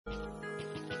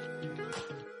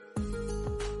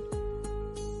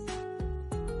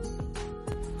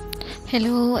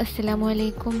Hello അസ്സലാമു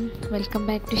അലൈക്കും, welcome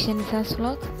back to ഷെൻസാസ്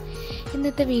vlog.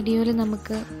 ഇന്നത്തെ വീഡിയോയിൽ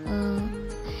നമുക്ക്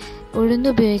ഉഴുന്ന്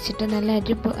ഉപയോഗിച്ചിട്ട് നല്ല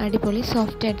അടിപൊളി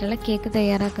സോഫ്റ്റ് ആയിട്ടുള്ള കേക്ക്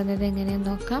തയ്യാറാക്കുന്നത് എങ്ങനെയെന്ന്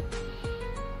നോക്കാം.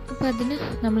 അപ്പോൾ അതിന്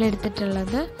നമ്മൾ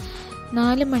എടുത്തിട്ടുള്ളത്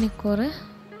 4 മണിക്കൂർ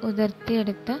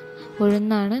ഉതിർത്തിയെടുത്ത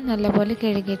ഉഴുന്നാണ്. നല്ലപോലെ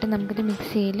കഴുകിയിട്ട് നമുക്കിത്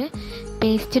മിക്സിയിൽ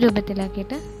പേസ്റ്റ്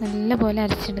രൂപത്തിലാക്കിയിട്ട് നല്ലപോലെ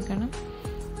അരച്ചെടുക്കണം.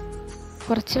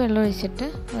 കുറച്ച് വെള്ളം ഒഴിച്ചിട്ട്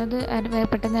അത്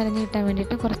പെട്ടെന്ന് അരഞ്ഞ് കിട്ടാൻ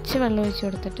വേണ്ടിയിട്ട് കുറച്ച് വെള്ളം ഒഴിച്ച്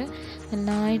കൊടുത്തിട്ട്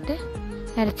നന്നായിട്ട്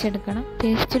അരച്ചെടുക്കണം.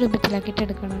 പേസ്റ്റ് രൂപത്തിലാക്കിയിട്ട്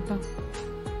എടുക്കണം കേട്ടോ.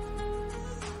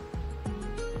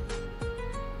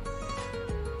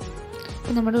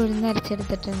 അപ്പോൾ നമ്മുടെ ഉഴുന്ന്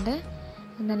അരച്ചെടുത്തിട്ടുണ്ട്,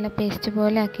 നല്ല പേസ്റ്റ്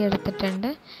പോലെ ആക്കി എടുത്തിട്ടുണ്ട്.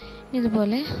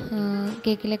 ഇതുപോലെ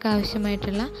കേക്കിലേക്ക്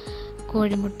ആവശ്യമായിട്ടുള്ള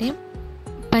കോഴിമുട്ടയും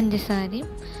പഞ്ചസാരയും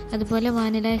അതുപോലെ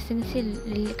വാനില എസൻസ്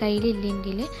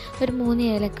കയ്യിലില്ലെങ്കിൽ ഒരു 3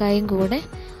 ഏലക്കായും കൂടെ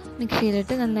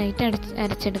മിക്സിയിലിട്ട് നന്നായിട്ട്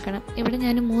അരച്ചെടുക്കണം. ഇവിടെ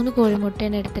ഞാൻ 3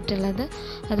 കോഴിമുട്ടയാണ് എടുത്തിട്ടുള്ളത്.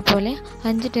 അതുപോലെ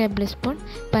 5 ടേബിൾ സ്പൂൺ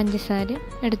പഞ്ചസാരയും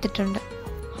എടുത്തിട്ടുണ്ട്.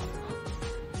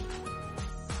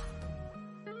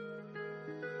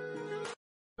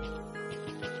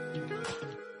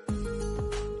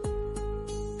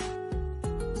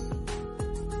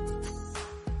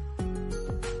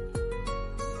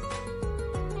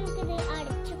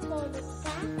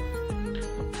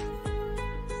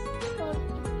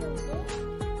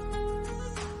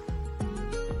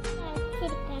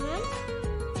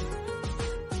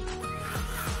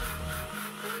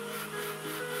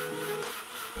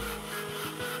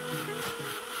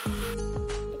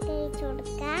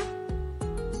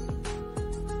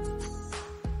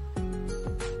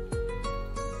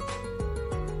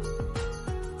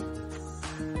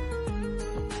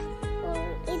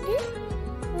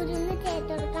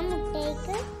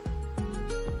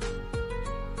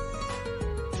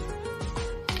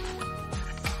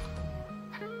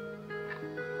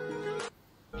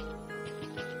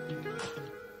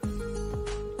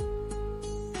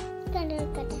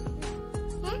 മുട്ടയ്ക്ക്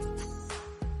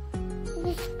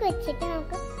വിസ്ക് വെച്ചിട്ട്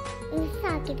നമുക്ക് മിക്സ്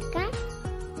ആക്കിയെടുക്കാം.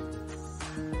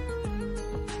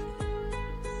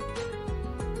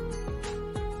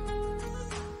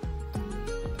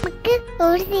 നമുക്ക്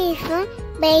ഒരു ടീസ്പൂൺ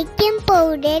ബേക്കിംഗ്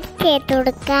പൗഡർ ചേർത്ത്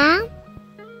കൊടുക്കാം.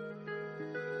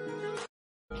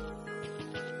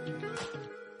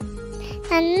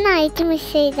 നന്നായിട്ട്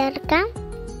മിക്സ് ചെയ്തെടുക്കാം.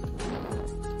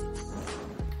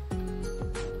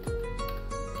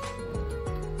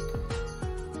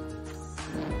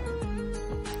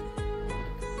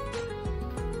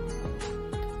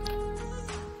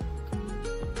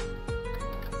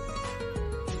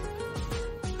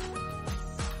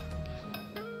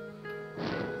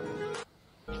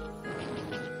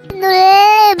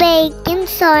 ബേക്കിംഗ്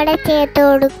സോഡ ചേർത്ത്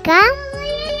കൊടുക്കാം.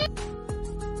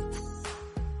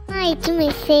 നന്നായിട്ട്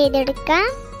മിക്സ് ചെയ്തെടുക്കാം.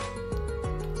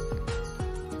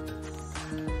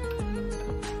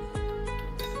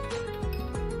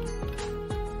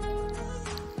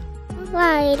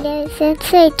 വാനില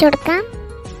എസൻസ് ഒഴിച്ച് കൊടുക്കാം.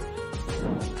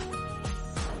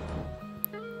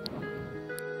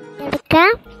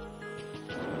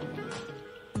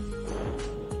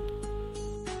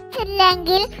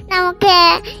 ഇല്ലെങ്കിൽ നമുക്ക്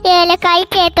ഏലക്കായ്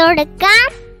ചേർത്ത് കൊടുക്കാം.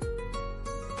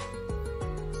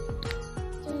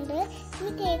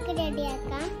 ഇനി കേക്ക്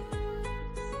റെഡിയാക്കാം.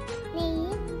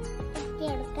 നെയ്യ്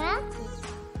തേച്ചെടുക്കാം.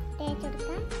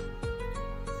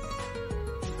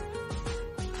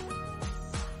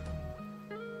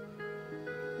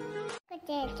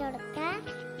 തേച്ചെടുക്കാം.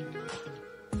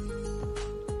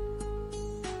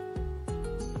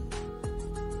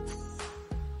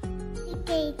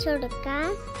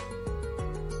 തേച്ചെടുക്കാം.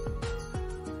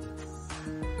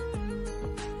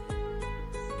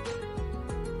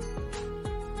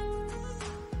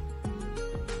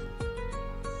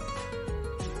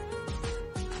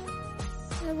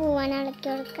 പൂവാൻ ഇളക്കി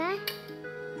കൊടുക്കാം.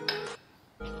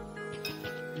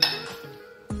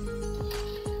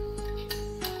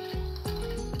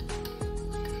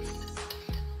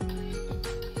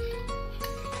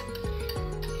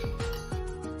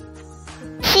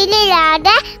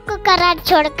 ഇതിലില്ലാതെ കുക്കർ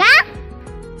അടച്ചു കൊടുക്കാം.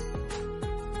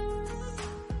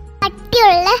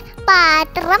 കട്ടിയുള്ള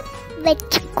പാത്രം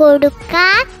വെച്ച്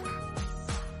കൊടുക്കാം.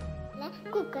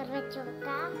 കുക്കർ വെച്ച്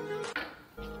കൊടുക്കാം.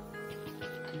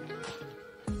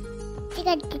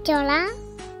 കത്തിച്ചോളാം.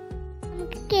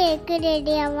 നമുക്ക് കേക്ക്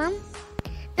റെഡിയാവാം.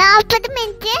 40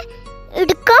 മിനിറ്റ്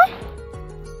എടുക്കും.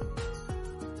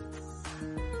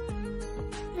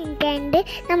 മിനിറ്റ്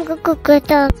നമുക്ക് കുക്കർ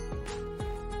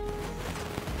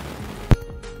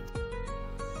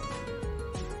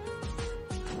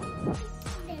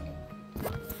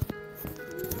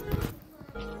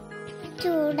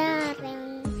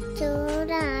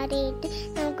ചൂടാറിയിട്ട്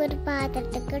നമുക്കൊരു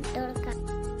പാത്രത്തേക്ക് ഇട്ട് കൊടുക്കാം.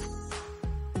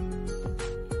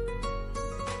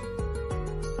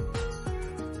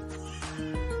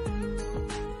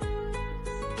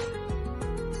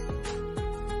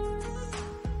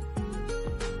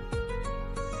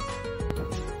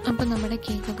 അപ്പോൾ നമ്മുടെ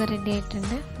കേക്കൊക്കെ റെഡി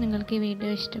ആയിട്ടുണ്ട്. നിങ്ങൾക്ക് ഈ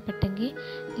വീഡിയോ ഇഷ്ടപ്പെട്ടെങ്കിൽ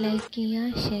ലൈക്ക്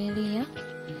ചെയ്യുക, ഷെയർ ചെയ്യുക,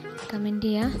 കമൻറ്റ്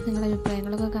ചെയ്യുക. നിങ്ങളുടെ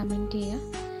അഭിപ്രായങ്ങളൊക്കെ കമൻറ്റ് ചെയ്യുക.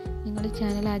 നിങ്ങൾ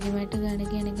ചാനൽ ആദ്യമായിട്ട്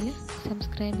കാണുകയാണെങ്കിൽ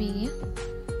സബ്സ്ക്രൈബ് ചെയ്യുക.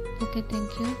 Okay,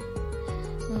 thank you.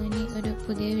 ഇനി ഒരു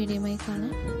പുതിയ വീഡിയോയുമായി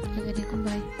കാണാം. അതുവരേക്കും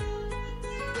ബൈ.